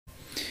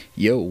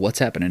Yo, what's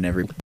happening,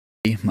 everybody?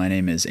 My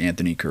name is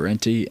Anthony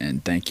Correnti,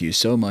 and thank you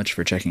so much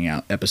for checking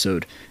out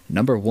episode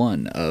number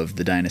 1 of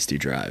the Dynasty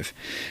Drive.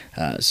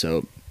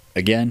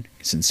 Again,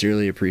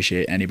 sincerely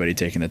appreciate anybody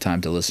taking the time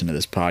to listen to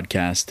this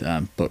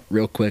podcast. But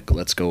real quick,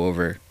 let's go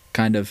over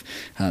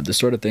the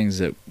sort of things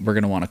that we're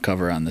going to want to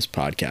cover on this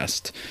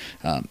podcast.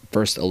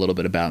 First, a little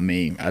bit about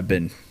me. I've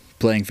been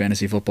playing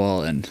fantasy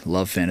football and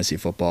love fantasy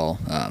football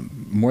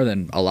more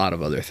than a lot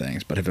of other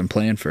things, but have been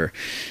playing for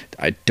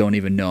I don't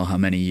even know how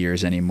many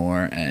years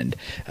anymore. And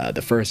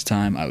the first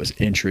time I was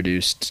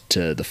introduced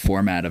to the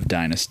format of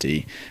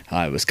Dynasty,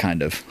 I was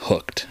kind of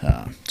hooked.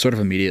 Sort of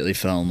immediately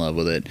fell in love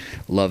with it.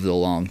 Love the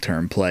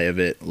long-term play of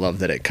it. Love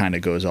that it kind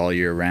of goes all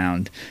year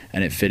round,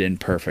 and it fit in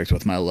perfect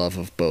with my love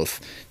of both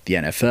the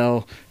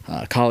NFL,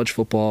 college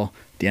football,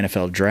 the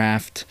NFL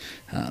draft.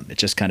 It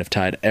just kind of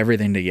tied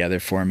everything together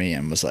for me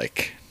and was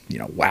like,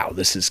 wow,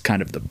 this is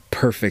kind of the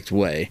perfect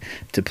way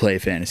to play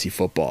fantasy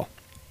football.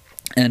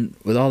 And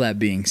with all that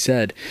being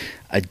said,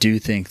 I do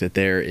think that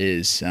there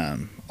is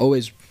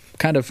always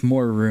kind of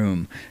more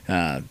room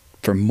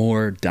for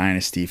more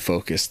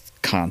dynasty-focused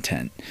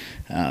content.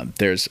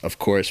 There's, of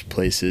course,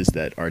 places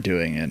that are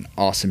doing an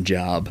awesome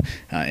job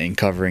in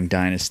covering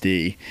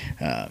dynasty.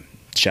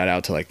 Shout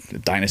out to the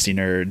Dynasty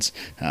Nerds.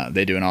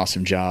 They do an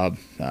awesome job.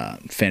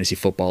 Fantasy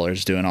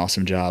Footballers do an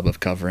awesome job of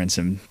covering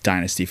some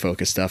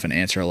dynasty-focused stuff and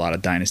answer a lot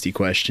of dynasty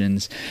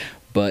questions.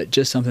 But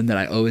just something that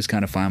I always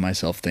kind of find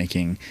myself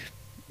thinking,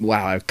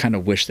 wow, I kind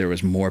of wish there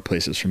was more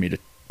places for me to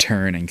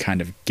turn and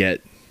kind of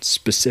get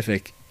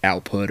specific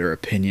output or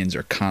opinions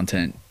or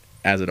content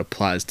as it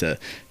applies to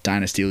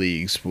dynasty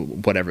leagues,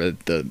 whatever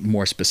the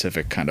more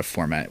specific kind of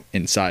format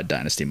inside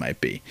dynasty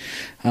might be.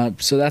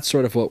 So that's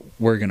sort of what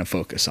we're going to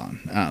focus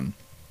on.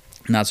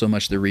 Not so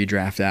much the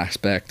redraft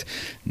aspect,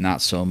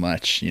 not so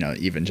much,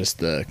 even just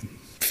the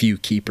few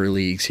keeper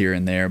leagues here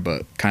and there,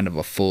 but kind of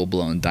a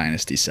full-blown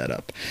dynasty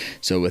setup.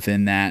 So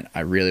within that, I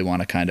really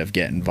want to kind of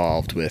get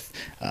involved with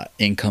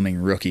incoming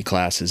rookie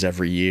classes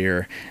every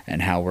year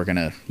and how we're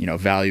going to,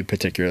 value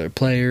particular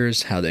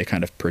players, how they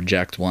kind of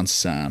project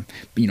once,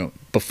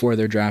 before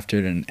they're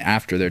drafted and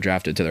after they're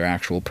drafted to their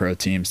actual pro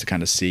teams, to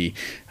kind of see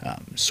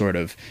sort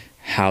of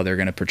how they're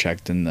going to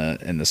project in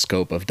the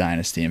scope of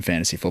dynasty and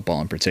fantasy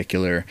football in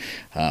particular,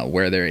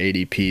 where their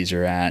ADPs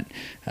are at,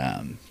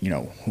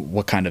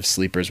 what kind of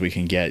sleepers we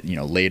can get,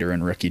 later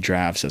in rookie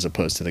drafts as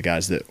opposed to the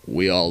guys that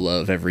we all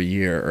love every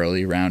year,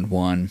 early round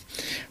one.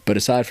 But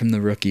aside from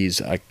the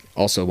rookies, I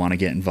also want to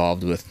get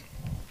involved with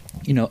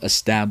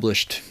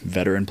established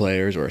veteran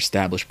players or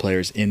established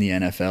players in the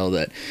NFL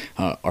that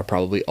are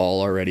probably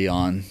all already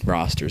on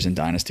rosters in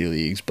dynasty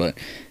leagues, but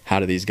how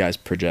do these guys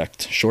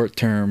project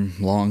short-term,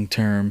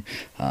 long-term,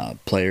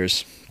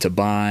 players to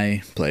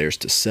buy, players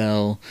to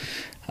sell,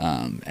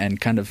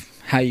 and kind of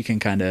how you can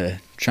kind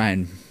of try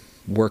and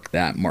work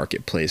that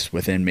marketplace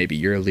within maybe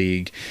your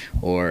league,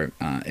 or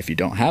if you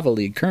don't have a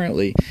league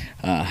currently,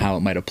 how it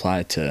might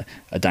apply to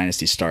a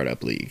dynasty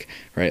startup league,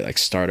 right? Like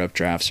startup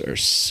drafts are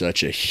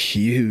such a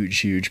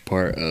huge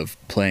part of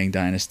playing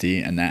dynasty,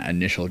 and that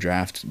initial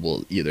draft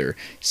will either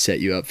set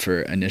you up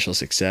for initial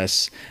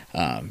success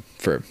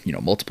for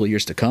multiple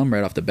years to come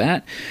right off the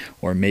bat,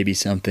 or maybe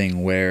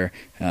something where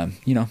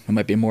it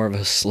might be more of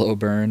a slow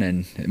burn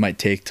and it might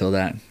take till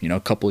that a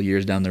couple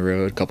years down the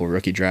road, couple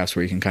rookie drafts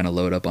where you can kind of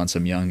load up on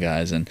some young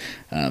guys and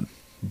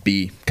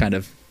be kind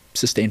of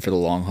sustained for the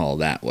long haul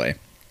that way.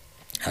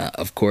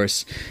 Of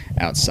course,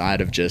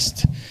 outside of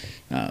just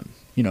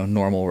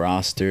normal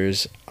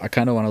rosters, I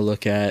kind of want to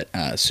look at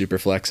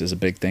Superflex is a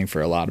big thing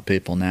for a lot of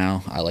people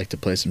now. I like to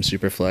play some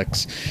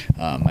Superflex.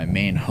 My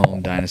main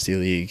home dynasty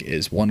league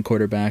is one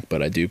quarterback,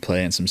 but I do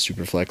play in some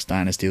Superflex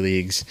dynasty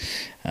leagues.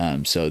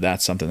 So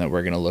that's something that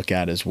we're going to look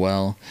at as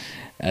well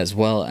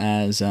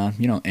as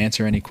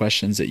answer any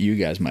questions that you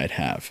guys might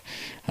have.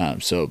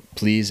 So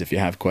please, if you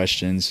have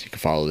questions, you can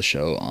follow the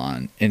show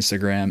on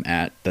Instagram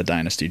at The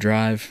Dynasty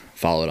Drive.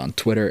 Follow it on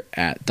Twitter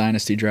at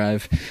Dynasty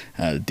Drive.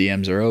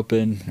 DMs are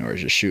open, or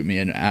just shoot me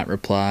an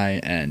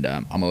 @reply, and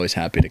I'm always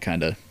happy to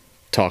kind of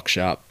talk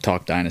shop,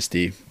 talk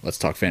dynasty. Let's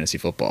talk fantasy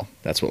football.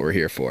 That's what we're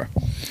here for.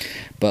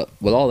 But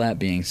with all that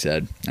being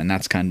said, and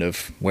that's kind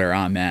of where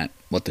I'm at,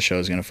 what the show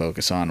is going to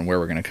focus on, and where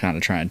we're going to kind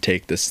of try and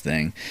take this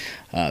thing.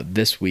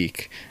 This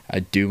week, I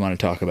do want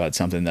to talk about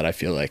something that I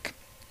feel like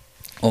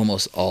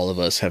almost all of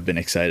us have been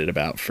excited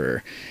about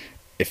for,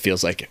 it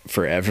feels like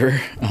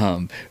forever,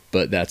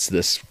 but that's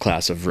this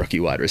class of rookie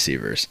wide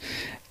receivers.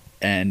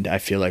 And I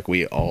feel like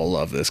we all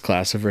love this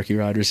class of rookie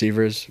wide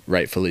receivers,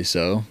 rightfully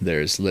so.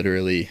 There's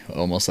literally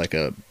almost like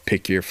a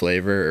pick your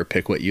flavor or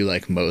pick what you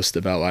like most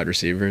about wide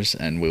receivers,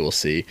 and we will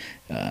see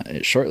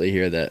shortly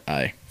here that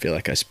I feel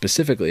like I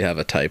specifically have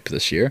a type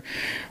this year.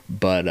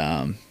 But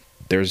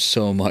there's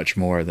so much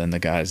more than the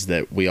guys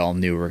that we all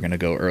knew were going to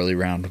go early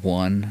round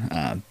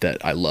one that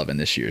I love in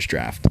this year's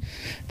draft.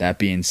 That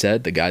being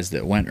said, the guys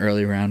that went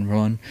early round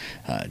one,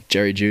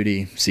 Jerry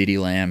Jeudy, CeeDee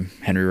Lamb,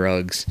 Henry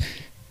Ruggs,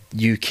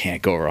 you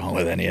can't go wrong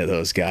with any of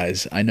those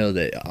guys. I know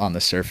that on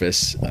the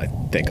surface, I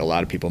think a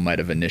lot of people might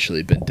have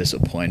initially been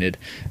disappointed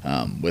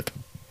with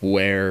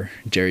where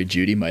Jerry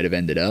Jeudy might have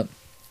ended up.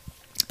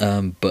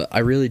 But I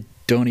really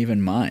don't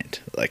even mind.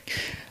 Like,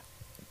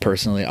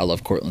 personally, I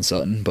love Courtland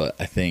Sutton, but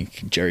I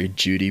think Jerry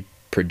Jeudy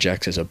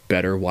projects as a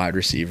better wide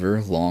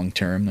receiver long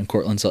term than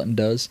Courtland Sutton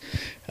does.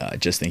 I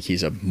just think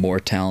he's a more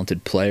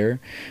talented player.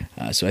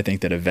 So I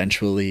think that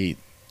eventually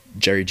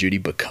Jerry Jeudy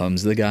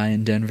becomes the guy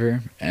in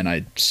Denver, and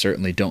I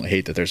certainly don't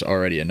hate that there's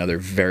already another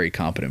very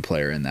competent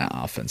player in that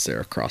offense there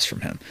across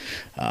from him.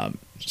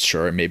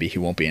 Sure, maybe he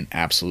won't be an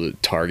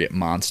absolute target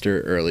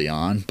monster early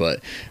on,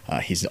 but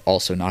he's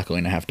also not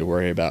going to have to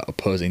worry about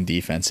opposing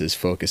defenses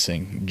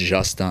focusing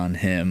just on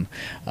him.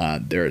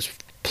 There's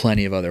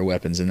plenty of other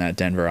weapons in that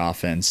Denver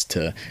offense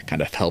to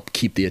kind of help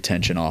keep the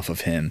attention off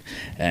of him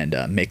and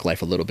make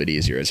life a little bit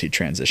easier as he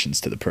transitions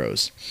to the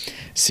pros.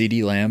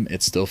 CeeDee Lamb,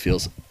 it still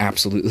feels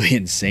absolutely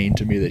insane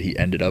to me that he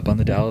ended up on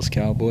the Dallas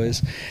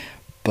Cowboys,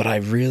 but I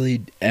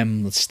really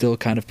am still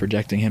kind of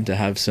projecting him to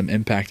have some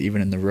impact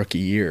even in the rookie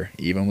year,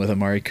 even with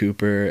Amari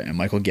Cooper and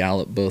Michael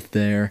Gallup both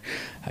there.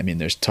 I mean,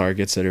 there's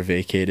targets that are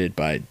vacated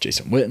by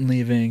Jason Witten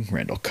leaving,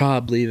 Randall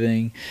Cobb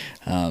leaving,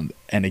 and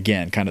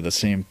again, kind of the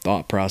same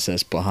thought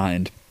process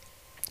behind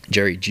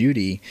Jerry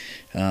Jeudy.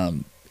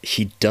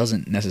 He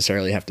doesn't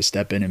necessarily have to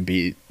step in and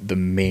be the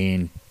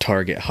main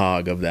target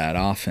hog of that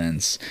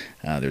offense.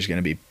 There's going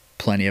to be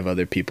plenty of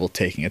other people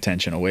taking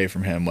attention away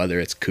from him, whether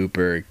it's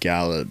Cooper,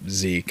 Gallup,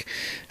 Zeke.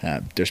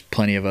 There's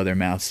plenty of other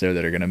mouths there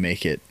that are going to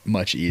make it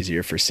much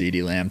easier for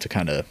CeeDee Lamb to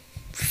kind of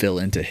fill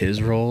into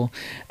his role.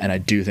 And I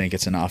do think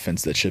it's an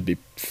offense that should be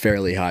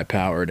fairly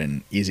high-powered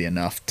and easy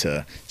enough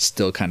to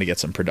still kind of get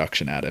some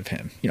production out of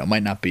him. You know, it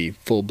might not be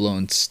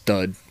full-blown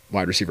stud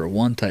wide receiver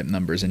 1 type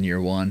numbers in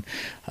year 1,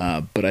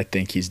 but I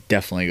think he's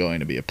definitely going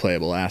to be a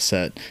playable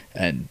asset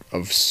and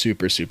a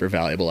super, super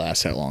valuable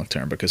asset long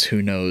term, because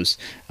who knows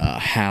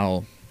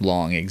how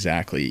long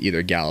exactly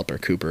either Gallup or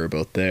Cooper are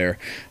both there.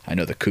 I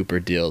know the Cooper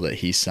deal that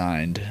he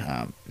signed,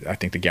 I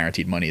think the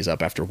guaranteed money is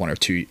up after 1 or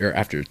 2, or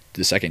after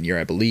the second year,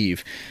 I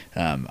believe.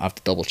 I'll have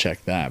to double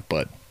check that,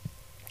 but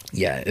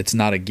yeah, it's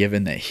not a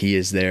given that he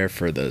is there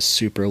for the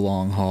super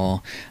long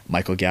haul.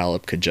 Michael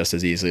Gallup could just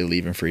as easily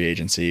leave in free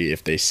agency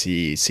if they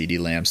see CeeDee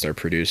Lamb start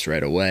produced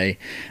right away.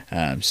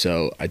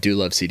 So I do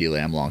love CeeDee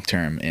Lamb long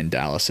term in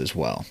Dallas as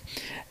well.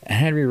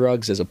 Henry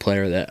Ruggs is a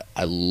player that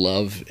I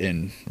love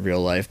in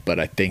real life, but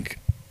I think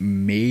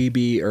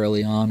maybe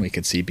early on we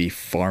could see be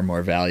far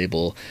more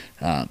valuable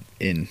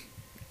in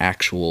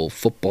actual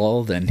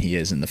football than he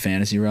is in the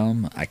fantasy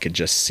realm. I could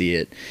just see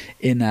it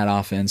in that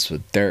offense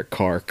with Derek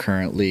Carr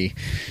currently.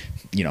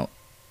 You know,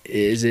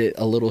 is it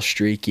a little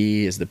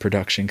streaky? Is the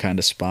production kind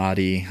of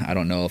spotty? I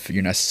don't know if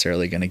you're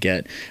necessarily going to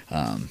get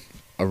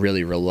a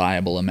really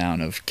reliable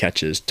amount of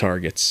catches,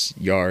 targets,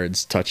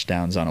 yards,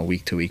 touchdowns on a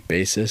week-to-week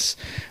basis.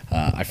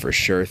 I for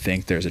sure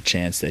think there's a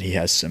chance that he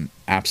has some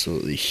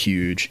absolutely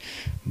huge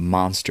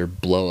monster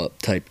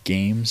blow-up type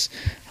games,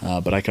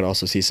 but I could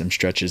also see some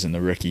stretches in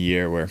the rookie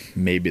year where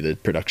maybe the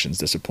production's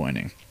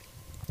disappointing.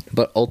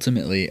 But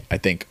ultimately, I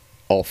think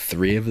all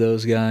three of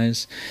those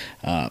guys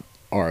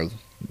are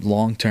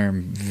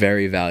long-term,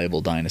 very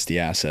valuable dynasty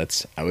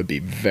assets. I would be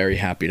very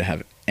happy to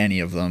have any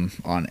of them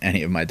on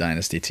any of my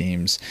dynasty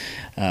teams,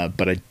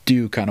 but I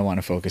do kind of want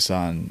to focus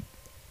on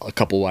a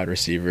couple wide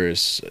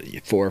receivers,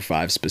 4 or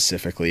 5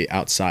 specifically,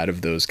 outside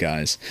of those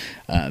guys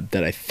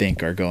that I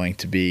think are going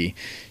to be,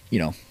 you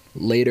know,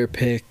 later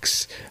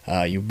picks.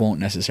 You won't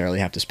necessarily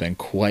have to spend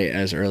quite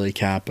as early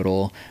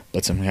capital,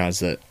 but some guys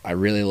that I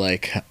really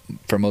like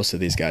for most of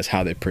these guys,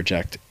 how they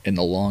project in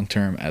the long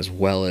term, as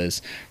well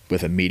as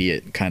with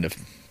immediate kind of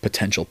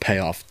potential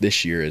payoff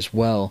this year as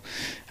well.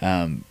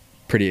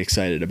 Pretty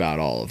excited about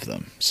all of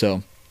them.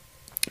 So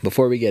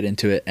before we get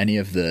into it, any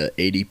of the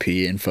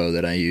ADP info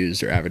that I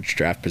used, or average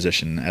draft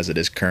position as it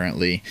is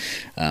currently,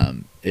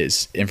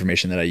 is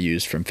information that I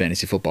used from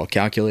Fantasy Football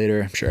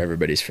Calculator. I'm sure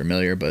everybody's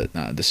familiar, but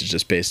this is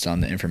just based on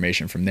the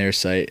information from their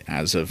site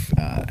as of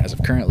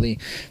currently.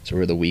 So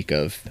we're the week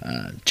of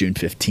June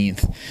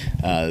 15th.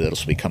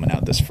 That'll be coming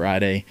out this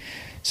Friday.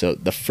 So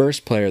the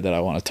first player that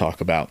I want to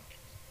talk about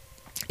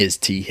is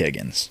T.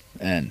 Higgins.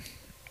 And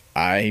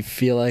I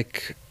feel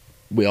like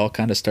we all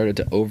kind of started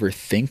to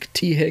overthink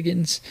T.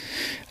 Higgins.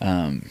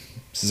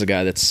 This is a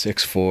guy that's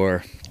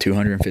 6'4",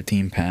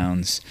 215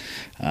 pounds,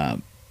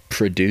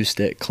 produced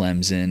at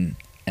Clemson,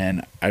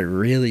 and I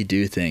really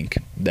do think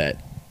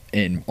that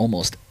in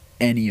almost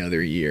any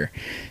other year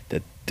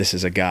that this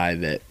is a guy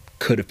that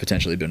could have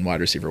potentially been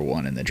wide receiver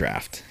 1 in the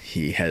draft.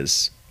 He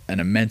has an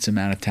immense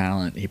amount of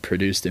talent. He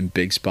produced in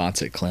big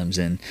spots at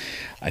Clemson.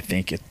 I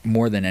think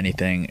more than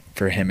anything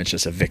for him, it's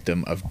just a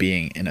victim of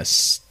being in a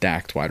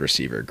stacked wide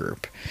receiver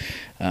group.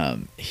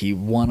 He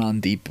won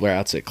on deep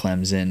routes at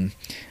Clemson.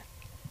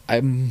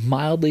 I'm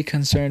mildly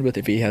concerned with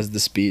if he has the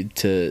speed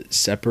to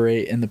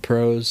separate in the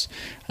pros,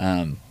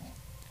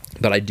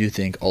 but I do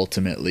think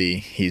ultimately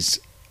he's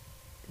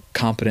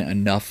competent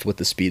enough with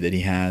the speed that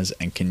he has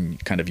and can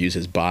kind of use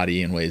his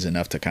body in ways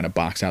enough to kind of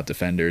box out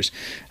defenders.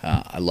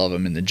 I love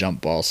him in the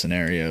jump ball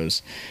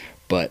scenarios,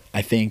 But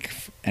I think,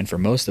 and for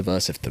most of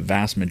us, if the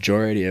vast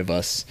majority of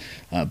us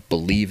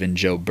believe in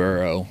Joe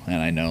Burrow,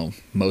 and I know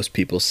most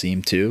people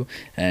seem to,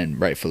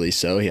 and rightfully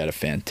so, he had a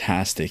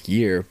fantastic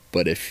year.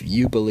 But if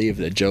you believe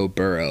that Joe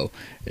Burrow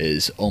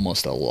is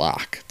almost a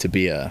lock to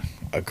be a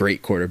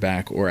great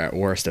quarterback, or at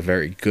worst, a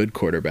very good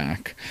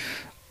quarterback,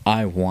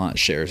 I want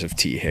shares of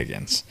T.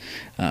 Higgins,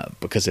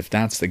 because if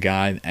that's the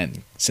guy,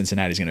 and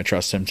Cincinnati's going to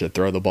trust him to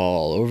throw the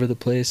ball all over the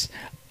place,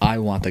 I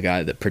want the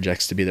guy that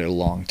projects to be there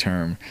long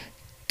term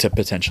to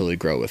potentially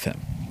grow with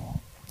him.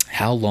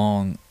 How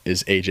long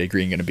is AJ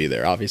Green going to be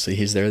there? Obviously,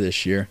 he's there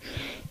this year,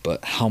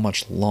 but how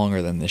much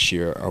longer than this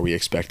year are we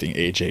expecting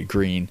AJ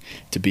Green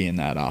to be in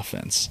that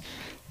offense?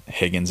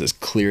 Higgins is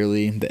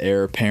clearly the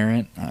heir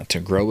apparent to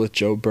grow with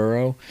Joe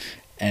Burrow,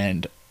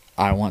 and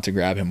I want to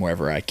grab him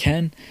wherever I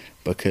can,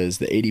 because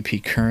the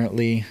ADP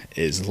currently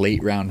is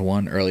late round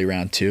 1, early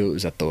round 2. It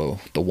was at the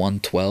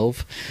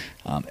 112.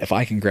 If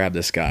I can grab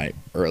this guy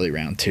early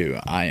round 2,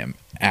 I am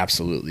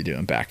absolutely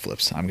doing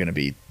backflips. I'm going to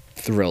be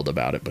thrilled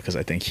about it, because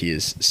I think he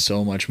is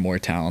so much more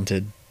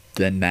talented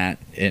than that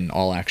in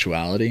all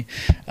actuality.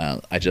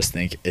 I just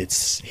think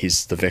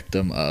he's the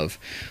victim of,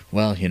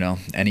 well,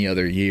 any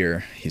other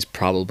year, he's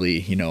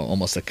probably,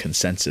 almost a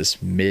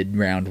consensus mid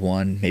round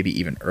 1, maybe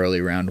even early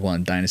round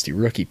 1 dynasty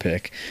rookie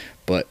pick.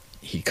 But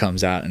he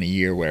comes out in a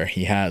year where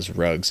he has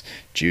Ruggs,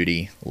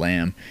 Judy,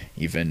 Lamb,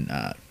 even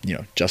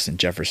Justin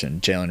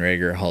Jefferson, Jalen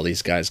Reagor, all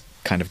these guys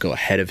kind of go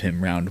ahead of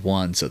him round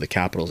 1, so the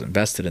capital's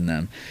invested in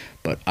them.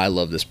 But I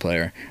love this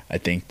player. I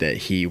think that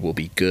he will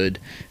be good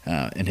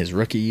in his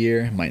rookie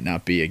year. Might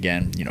not be,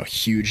 again,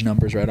 huge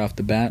numbers right off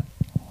the bat,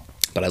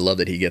 but I love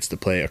that he gets to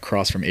play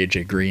across from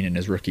AJ Green in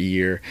his rookie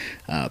year,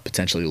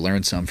 potentially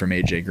learn some from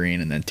AJ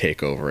Green, and then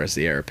take over as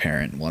the heir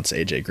apparent once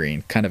AJ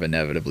Green kind of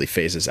inevitably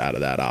phases out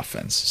of that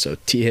offense. So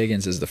T.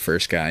 Higgins is the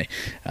first guy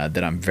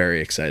that I'm very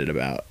excited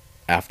about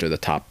after the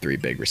top 3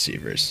 big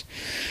receivers.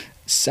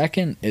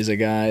 Second is a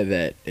guy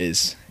that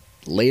is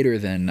later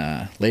than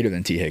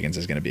T. Higgins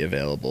is going to be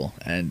available,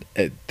 and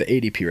the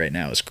ADP right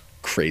now is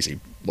crazy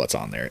what's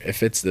on there.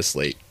 If it's this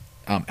late,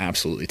 I'm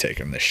absolutely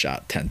taking this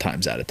shot 10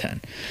 times out of 10.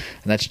 And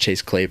that's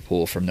Chase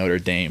Claypool from Notre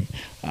Dame,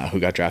 who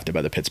got drafted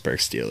by the Pittsburgh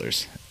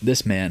Steelers.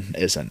 This man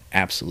is an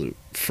absolute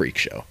freak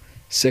show.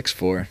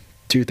 6'4",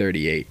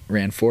 238,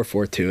 ran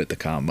 4.42 at the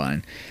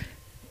combine.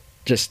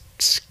 Just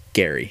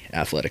scary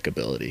athletic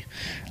ability.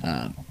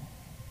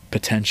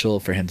 Potential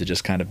for him to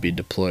just kind of be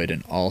deployed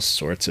in all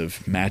sorts of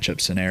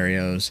matchup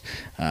scenarios,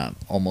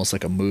 almost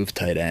like a move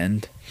tight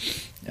end.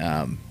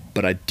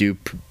 But I do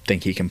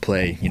think he can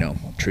play,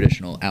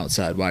 traditional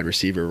outside wide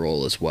receiver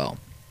role as well.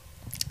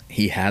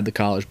 He had the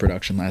college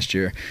production last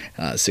year,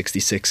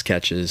 66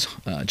 catches,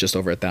 just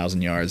over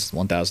 1,000 yards,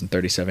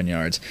 1,037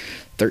 yards,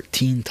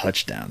 13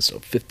 touchdowns, so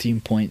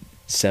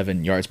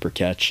 15.7 yards per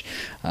catch.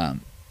 I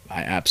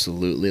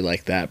absolutely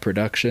like that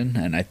production,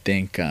 and I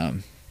think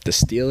the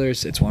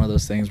Steelers, it's one of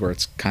those things where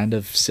it's kind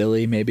of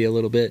silly maybe a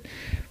little bit,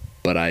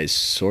 but I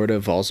sort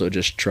of also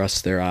just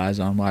trust their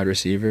eyes on wide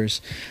receivers.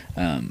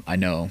 I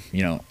know,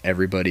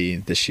 everybody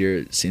this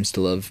year seems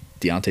to love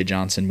Deontay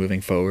Johnson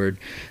moving forward,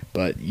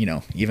 but,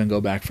 even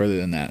go back further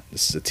than that.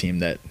 This is a team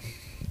that,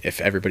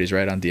 if everybody's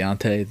right on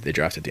Deontay, they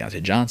drafted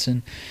Deontay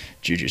Johnson,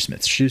 Juju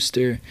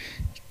Smith-Schuster.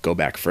 Go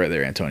back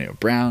further, Antonio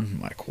Brown,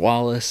 Mike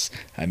Wallace.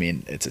 I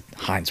mean, it's a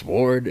Hines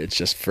Ward. It's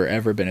just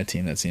forever been a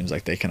team that seems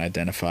like they can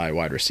identify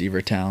wide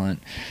receiver talent.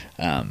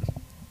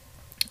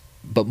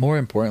 But more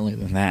importantly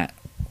than that,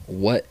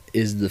 what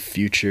is the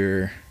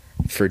future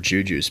for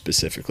Juju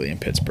specifically in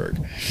Pittsburgh?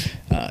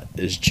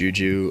 Is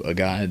Juju a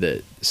guy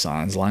that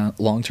signs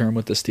long-term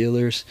with the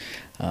Steelers?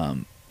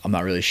 I'm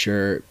not really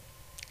sure.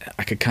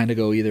 I could kind of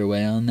go either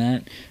way on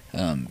that.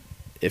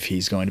 If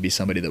he's going to be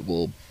somebody that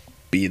will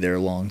be there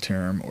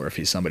long-term, or if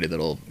he's somebody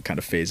that'll kind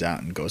of phase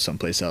out and go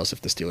someplace else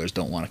if the Steelers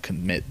don't want to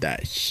commit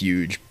that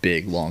huge,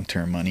 big,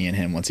 long-term money in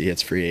him once he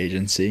hits free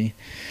agency.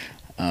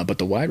 But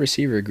the wide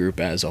receiver group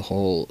as a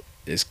whole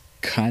is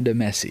kind of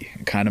messy,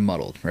 kind of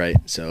muddled, right?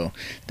 So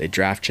they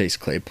draft Chase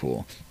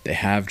Claypool. They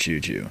have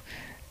Juju.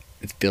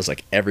 It feels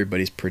like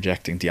everybody's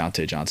projecting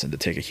Deontay Johnson to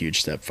take a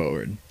huge step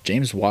forward.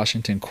 James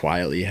Washington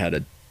quietly had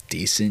a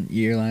decent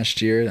year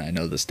last year. I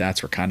know the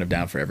stats were kind of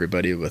down for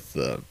everybody with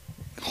the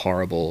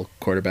horrible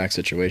quarterback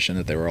situation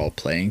that they were all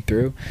playing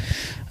through.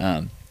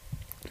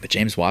 But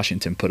James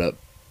Washington put up,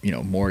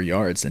 more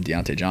yards than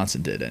Deontay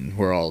Johnson did, and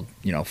we're all,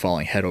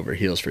 falling head over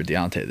heels for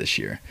Deontay this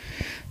year.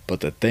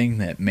 But the thing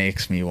that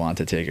makes me want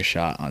to take a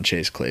shot on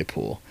Chase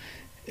Claypool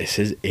is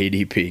his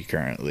ADP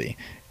currently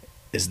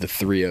is the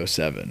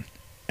 307.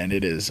 And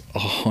it is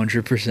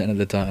 100% of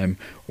the time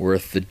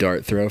worth the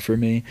dart throw for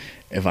me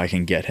if I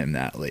can get him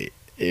that late.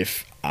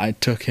 If I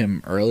took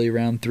him early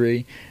round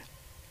 3,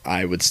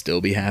 I would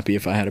still be happy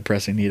if I had a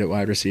pressing need at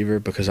wide receiver,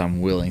 because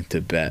I'm willing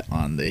to bet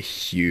on the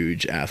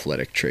huge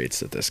athletic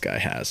traits that this guy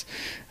has.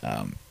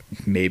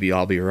 Maybe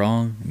I'll be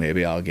wrong.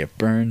 Maybe I'll get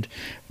burned.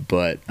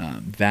 But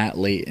that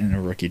late in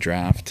a rookie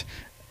draft,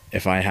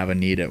 if I have a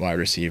need at wide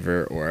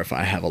receiver, or if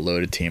I have a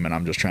loaded team and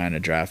I'm just trying to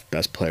draft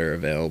best player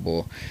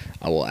available,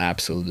 I will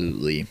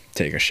absolutely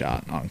take a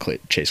shot on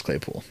Chase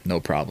Claypool. No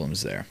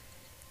problems there.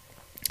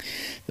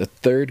 The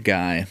third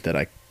guy that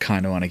I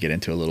kind of want to get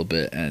into a little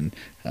bit, and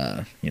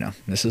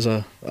this is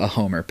a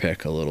homer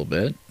pick a little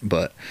bit,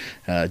 but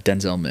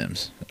Denzel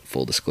Mims.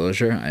 Full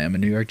disclosure, I am a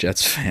New York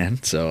Jets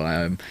fan, so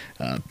I'm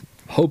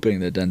hoping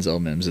that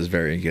Denzel Mims is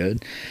very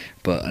good.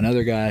 But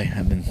another guy,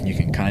 you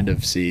can kind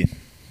of see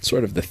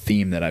sort of the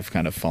theme that I've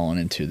kind of fallen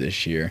into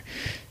this year.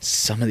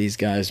 Some of these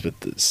guys with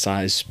the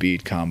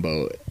size-speed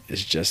combo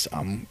is just,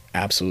 I'm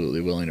absolutely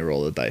willing to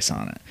roll the dice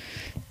on it.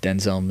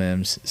 Denzel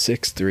Mims,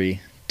 6'3",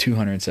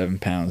 207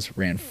 pounds,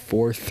 ran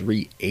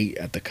 4.38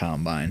 at the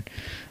combine,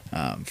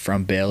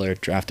 from Baylor,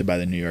 drafted by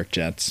the New York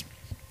Jets.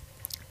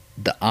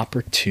 The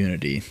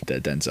opportunity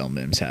that Denzel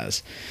Mims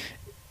has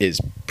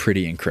is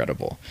pretty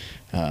incredible.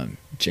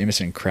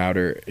 Jamison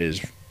Crowder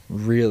is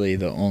really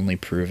the only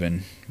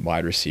proven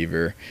wide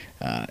receiver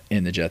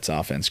in the Jets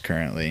offense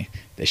currently.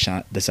 They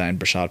signed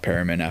Brashad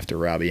Perriman after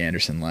Robbie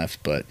Anderson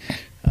left, but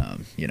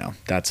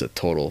that's a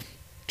total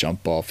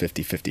jump ball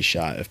 50-50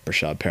 shot if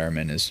Brashad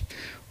Perriman is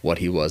what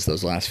he was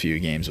those last few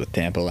games with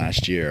Tampa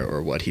last year,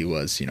 or what he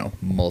was,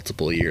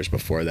 multiple years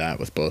before that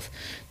with both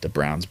the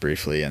Browns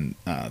briefly and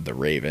the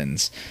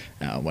Ravens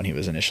when he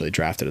was initially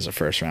drafted as a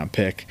first-round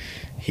pick.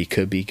 He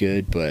could be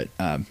good, but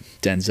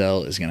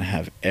Denzel is going to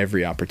have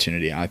every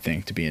opportunity, I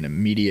think, to be an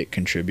immediate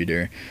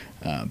contributor,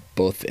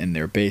 both in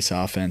their base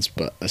offense,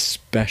 but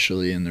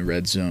especially in the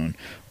red zone,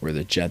 where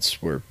the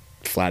Jets were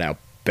flat-out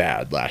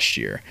bad last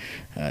year.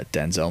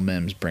 Denzel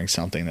Mims brings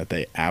something that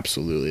they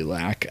absolutely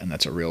lack, and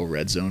that's a real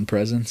red zone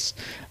presence.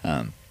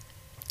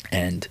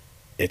 And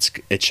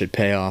it should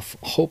pay off,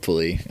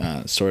 hopefully,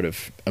 sort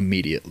of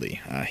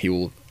immediately. He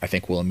will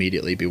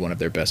immediately be one of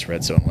their best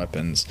red zone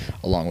weapons,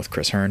 along with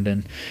Chris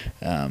Herndon.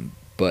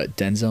 But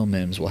Denzel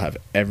Mims will have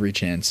every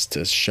chance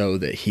to show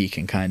that he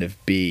can kind of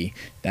be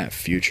that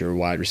future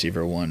wide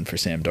receiver one for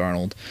Sam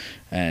Darnold.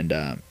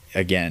 And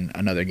again,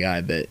 another guy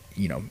that,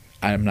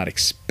 I'm not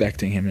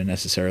expecting him to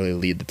necessarily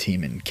lead the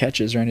team in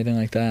catches or anything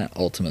like that.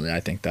 Ultimately, I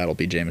think that'll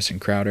be Jamison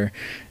Crowder.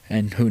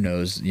 And who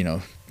knows,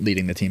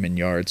 leading the team in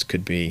yards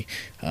could be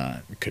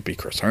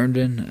Chris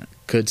Herndon,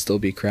 could still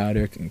be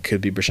Crowder, could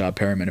be Brashad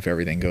Perriman if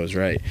everything goes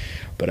right.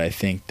 But I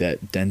think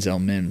that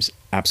Denzel Mims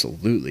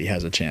absolutely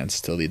has a chance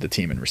to lead the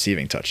team in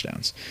receiving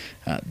touchdowns,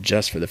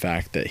 just for the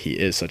fact that he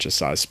is such a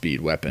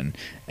size-speed weapon,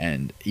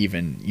 and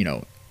even,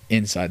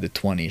 inside the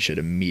 20 should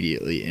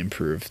immediately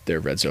improve their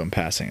red zone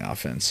passing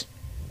offense.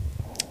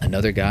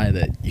 Another guy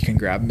that you can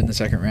grab him in the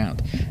second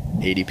round.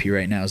 ADP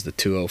right now is the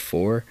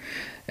 204,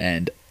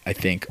 and I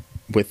think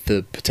with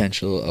the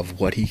potential of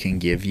what he can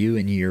give you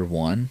in year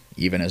one,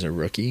 even as a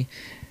rookie,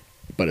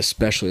 but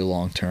especially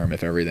long term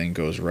if everything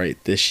goes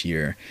right this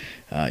year,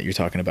 you're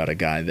talking about a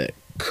guy that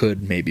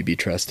could maybe be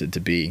trusted to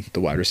be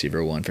the wide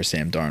receiver one for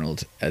Sam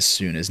Darnold as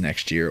soon as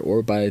next year,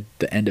 or by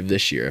the end of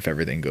this year if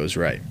everything goes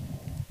right.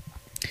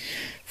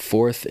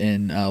 Fourth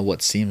in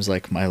what seems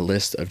like my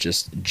list of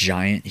just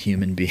giant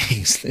human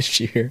beings this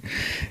year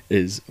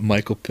is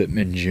Michael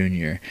Pittman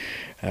Jr.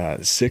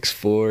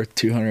 6'4",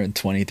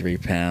 223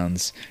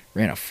 pounds,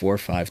 ran a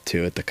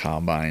 4.52 at the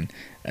combine.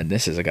 And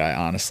this is a guy,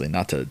 honestly,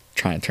 not to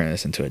try and turn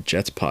this into a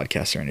Jets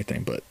podcast or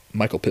anything, but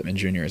Michael Pittman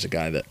Jr. is a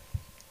guy that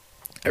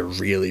I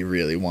really,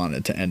 really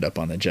wanted to end up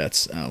on the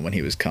Jets when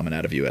he was coming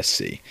out of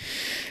USC.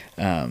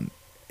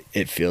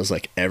 It feels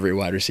like every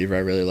wide receiver I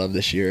really love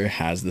this year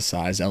has the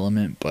size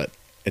element, but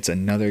it's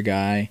another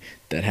guy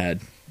that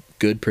had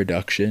good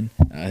production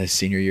his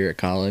senior year at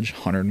college.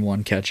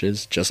 101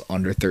 catches, just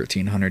under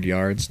 1,300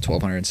 yards,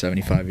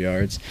 1,275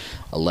 yards,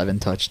 11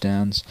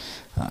 touchdowns,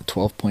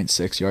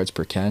 12.6 yards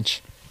per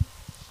catch.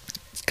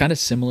 It's kind of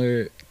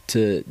similar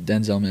to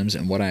Denzel Mims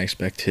and what I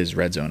expect his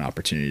red zone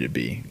opportunity to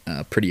be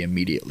pretty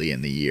immediately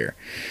in the year.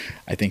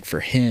 I think for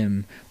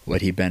him,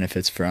 what he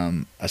benefits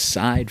from,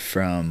 aside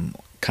from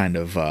kind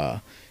of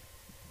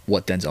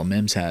what Denzel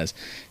Mims has,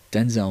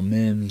 Denzel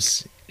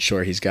Mims,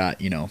 sure, he's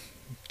got,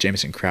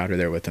 Jamison Crowder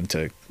there with him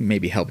to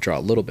maybe help draw a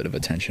little bit of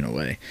attention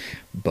away.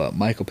 But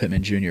Michael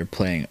Pittman Jr.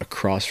 playing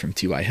across from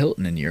T.Y.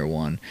 Hilton in year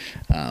one,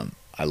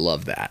 I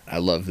love that. I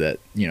love that,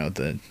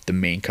 the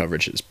main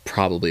coverage is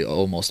probably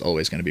almost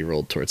always going to be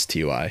rolled towards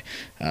T.Y.,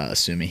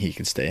 assuming he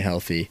can stay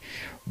healthy.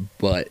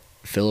 But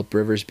Phillip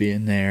Rivers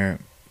being there,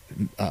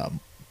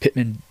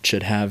 Pittman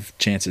should have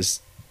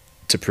chances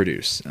to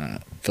produce.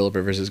 Phillip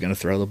Rivers is going to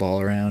throw the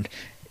ball around.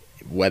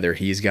 Whether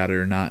he's got it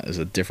or not is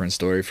a different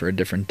story for a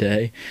different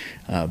day,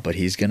 but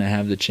he's going to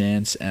have the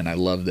chance, and I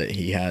love that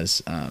he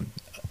has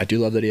I do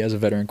love that he has a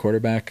veteran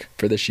quarterback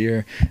for this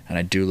year, and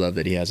I do love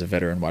that he has a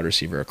veteran wide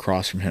receiver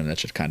across from him that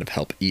should kind of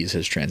help ease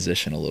his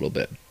transition a little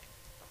bit.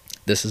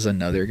 This is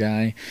another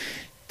guy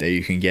that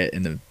you can get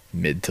in the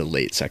mid to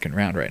late second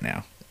round right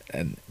now,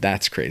 and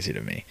that's crazy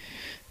to me.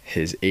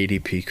 His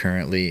ADP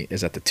currently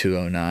is at the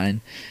 209,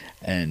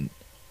 and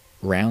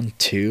round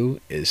 2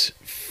 is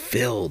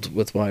filled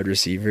with wide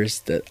receivers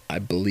that I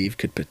believe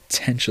could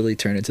potentially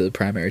turn into the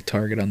primary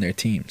target on their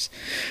teams.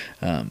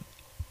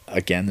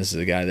 again, this is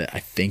a guy that I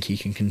think he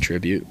can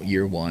contribute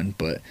year one,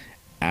 but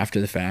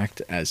after the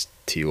fact, as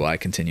Ty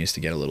continues to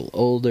get a little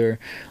older,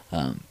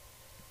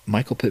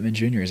 Michael Pittman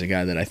Jr. is a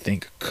guy that I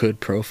think could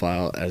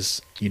profile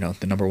as,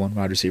 the number one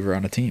wide receiver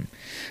on a team.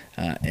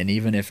 And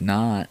even if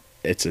not,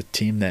 it's a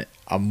team that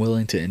I'm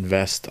willing to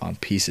invest on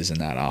pieces in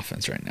that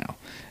offense right now.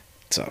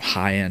 It's a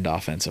high-end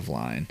offensive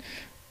line.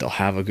 They'll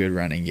have a good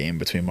running game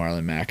between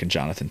Marlon Mack and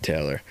Jonathan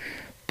Taylor.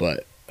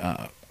 But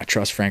I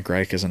trust Frank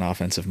Reich as an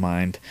offensive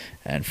mind,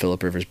 and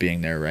Phillip Rivers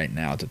being there right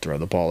now to throw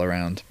the ball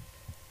around.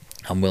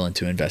 I'm willing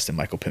to invest in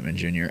Michael Pittman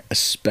Jr.,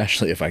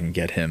 especially if I can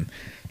get him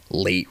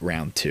late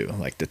round 2.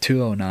 Like the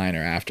 209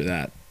 or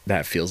after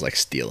that feels like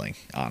stealing,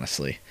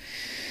 honestly.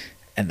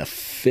 And the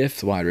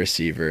fifth wide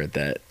receiver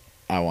that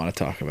I want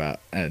to talk about,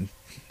 and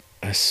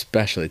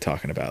especially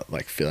talking about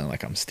like feeling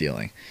like I'm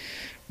stealing,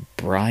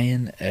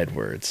 Bryan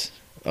Edwards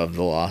of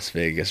the Las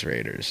Vegas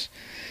Raiders.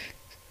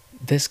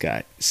 This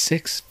guy,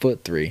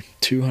 6'3",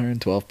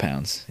 212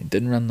 pounds. He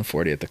didn't run the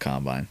 40 at the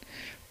combine,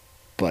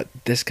 but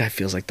this guy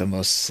feels like the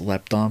most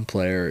slept on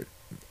player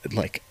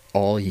like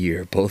all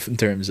year, both in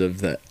terms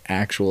of the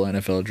actual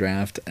NFL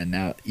draft and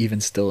now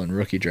even still in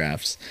rookie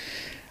drafts.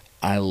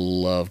 I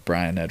love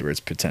Bryan Edwards'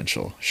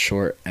 potential,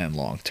 short and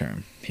long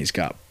term. He's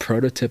got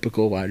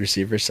prototypical wide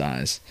receiver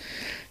size.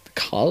 The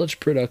college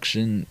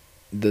production,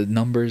 the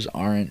numbers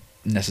aren't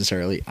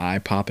necessarily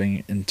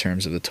eye-popping in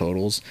terms of the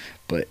totals,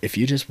 but if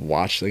you just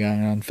watch the guy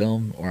on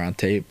film or on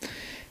tape,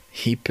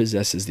 he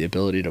possesses the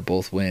ability to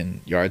both win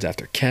yards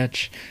after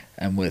catch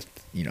and with,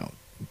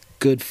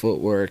 good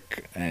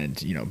footwork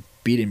and,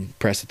 beating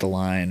press at the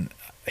line.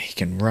 He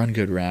can run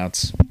good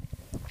routes.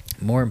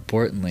 More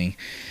importantly,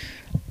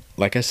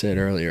 like I said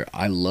earlier,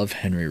 I love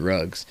Henry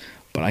Ruggs,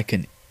 but I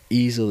can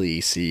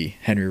easily see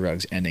Henry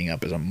Ruggs ending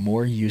up as a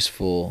more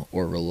useful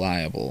or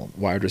reliable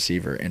wide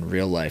receiver in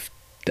real life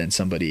than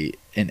somebody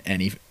in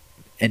any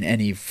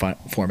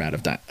format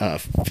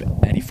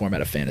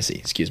of fantasy.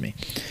 Excuse me.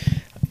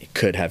 He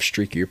could have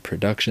streakier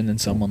production than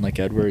someone like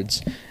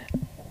Edwards,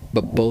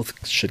 but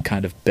both should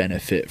kind of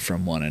benefit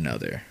from one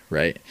another,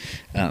 right?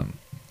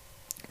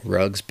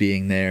 Ruggs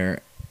being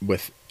there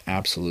with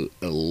absolute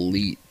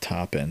elite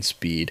top end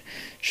speed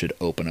should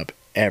open up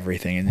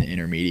everything in the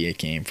intermediate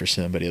game for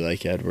somebody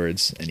like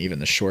Edwards, and even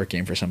the short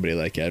game for somebody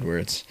like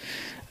Edwards.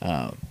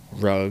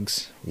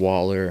 Ruggs,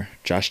 Waller,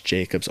 Josh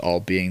Jacobs all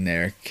being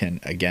there can,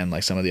 again,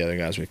 like some of the other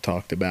guys we've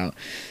talked about,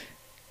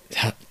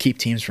 keep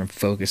teams from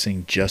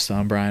focusing just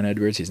on Bryan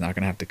Edwards. He's not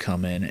going to have to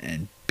come in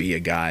and be a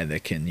guy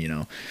that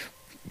can,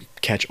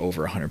 catch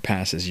over 100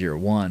 passes year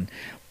one,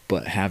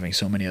 but having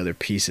so many other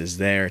pieces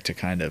there to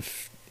kind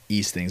of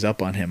ease things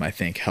up on him, I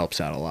think helps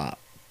out a lot.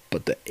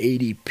 But the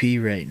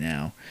ADP right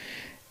now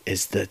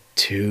is the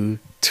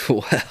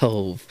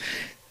 212.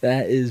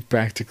 That is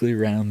practically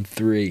round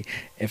 3.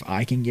 If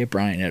I can get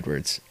Bryan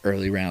Edwards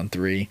early round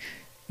 3,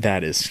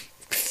 that is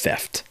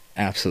theft.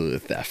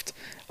 Absolute theft.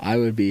 I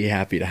would be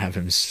happy to have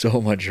him so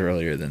much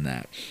earlier than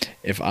that.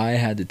 If I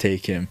had to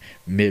take him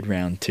mid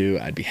round 2,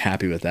 I'd be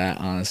happy with that,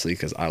 honestly,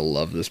 because I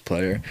love this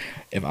player.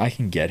 If I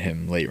can get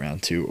him late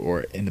round 2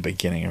 or in the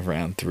beginning of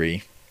round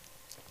 3,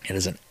 it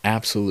is an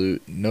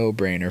absolute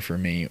no-brainer for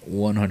me,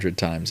 100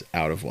 times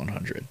out of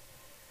 100.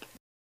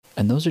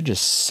 And those are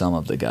just some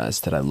of the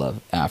guys that I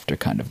love after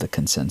kind of the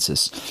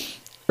consensus.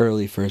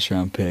 Early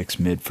first-round picks,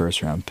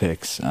 mid-first-round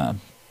picks, the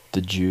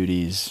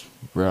Judys,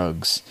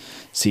 Ruggs,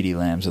 CeeDee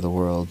Lambs of the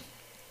world.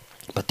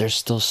 But there's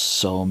still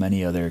so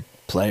many other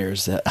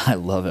players that I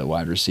love at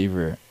wide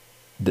receiver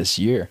this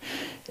year.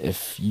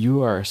 If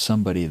you are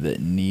somebody that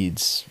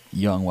needs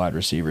young wide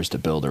receivers to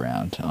build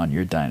around on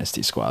your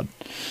dynasty squad,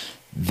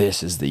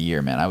 this is the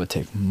year, man. I would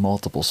take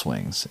multiple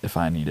swings if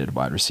I needed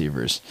wide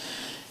receivers.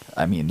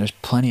 I mean, there's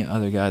plenty of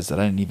other guys that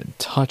I didn't even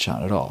touch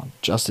on at all.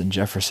 Justin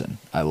Jefferson,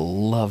 I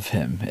love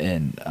him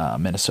in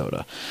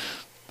Minnesota.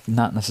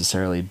 Not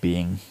necessarily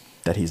being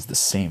that he's the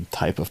same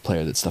type of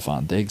player that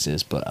Stephon Diggs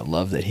is, but I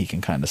love that he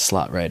can kind of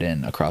slot right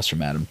in across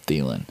from Adam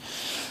Thielen.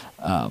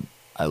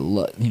 I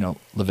love,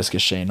 Laviska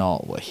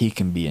Shenault, what he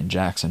can be in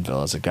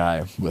Jacksonville as a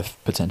guy with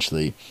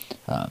potentially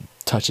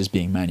touches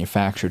being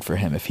manufactured for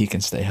him if he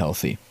can stay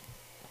healthy.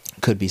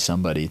 Could be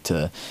somebody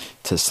to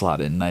slot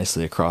in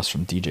nicely across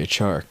from DJ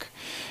Chark.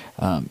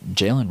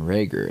 Jalen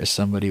Reagor is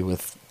somebody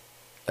with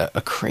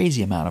a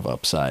crazy amount of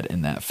upside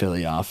in that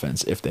Philly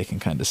offense if they can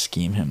kind of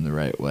scheme him the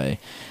right way.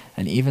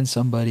 And even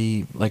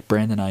somebody like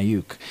Brandon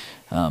Ayuk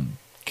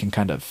can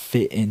kind of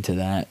fit into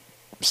that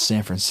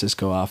San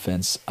Francisco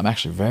offense. I'm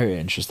actually very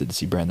interested to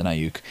see Brandon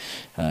Ayuk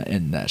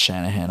in that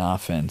Shanahan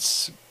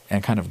offense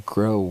and kind of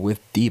grow with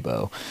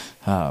Debo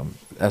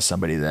as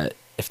somebody that,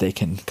 if they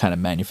can kind of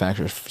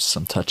manufacture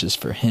some touches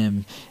for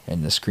him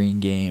in the screen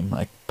game,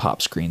 like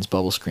pop screens,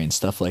 bubble screens,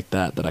 stuff like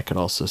that I could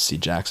also see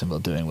Jacksonville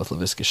doing with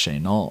Laviska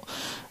Shenault,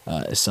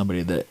 is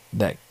somebody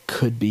that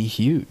could be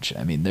huge.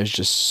 I mean, there's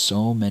just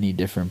so many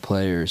different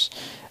players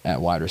at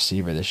wide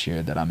receiver this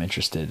year that I'm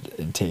interested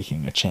in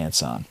taking a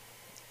chance on.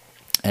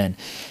 And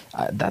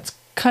that's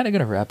kind of going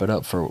to wrap it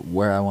up for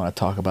where I want to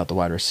talk about the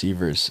wide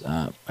receivers.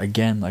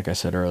 Again, like I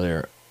said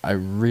earlier, I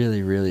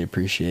really, really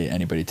appreciate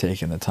anybody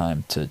taking the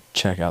time to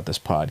check out this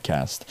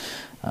podcast.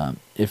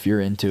 If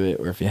you're into it,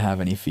 or if you have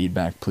any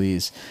feedback,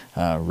 please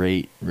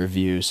rate,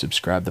 review,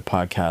 subscribe to the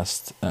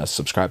podcast,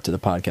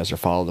 or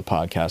follow the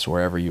podcast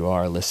wherever you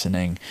are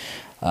listening.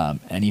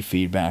 Any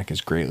feedback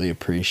is greatly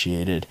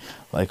appreciated.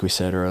 Like we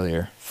said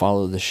earlier,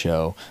 follow the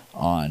show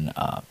on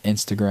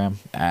Instagram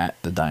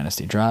at The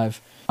Dynasty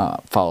Drive.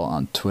 Follow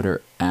on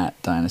Twitter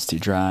at Dynasty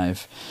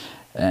Drive.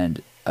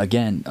 And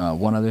again,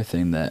 one other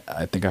thing that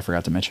I think I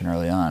forgot to mention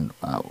early on,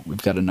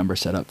 we've got a number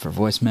set up for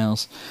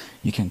voicemails.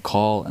 You can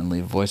call and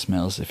leave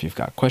voicemails if you've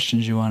got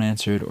questions you want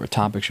answered or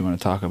topics you want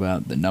to talk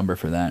about. The number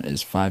for that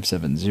is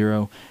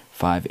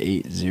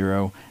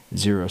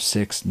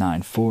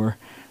 570-580-0694.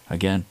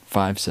 Again,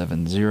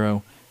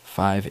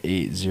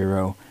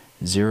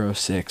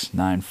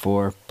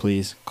 570-580-0694.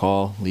 Please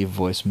call, leave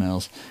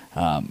voicemails.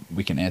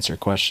 We can answer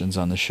questions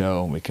on the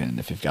show. We can,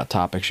 if you've got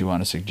topics you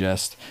want to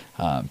suggest,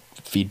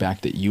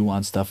 feedback that you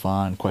want stuff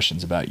on,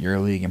 questions about your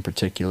league in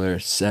particular,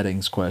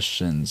 settings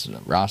questions,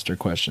 roster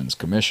questions,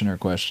 commissioner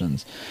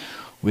questions.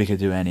 We could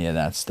do any of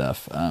that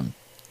stuff.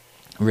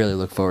 Really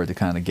look forward to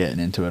kind of getting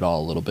into it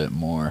all a little bit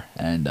more.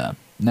 And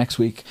next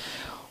week,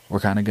 we're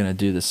kind of going to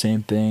do the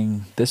same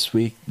thing this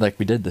week, like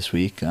we did this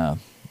week,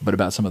 but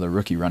about some of the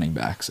rookie running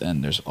backs.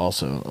 And there's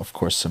also, of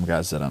course, some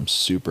guys that I'm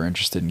super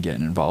interested in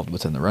getting involved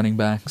within the running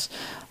backs.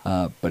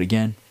 But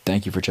again,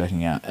 thank you for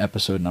checking out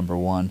episode number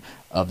 1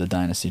 of the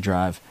Dynasty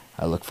Drive.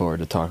 I look forward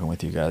to talking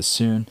with you guys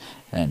soon,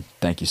 and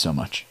thank you so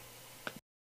much.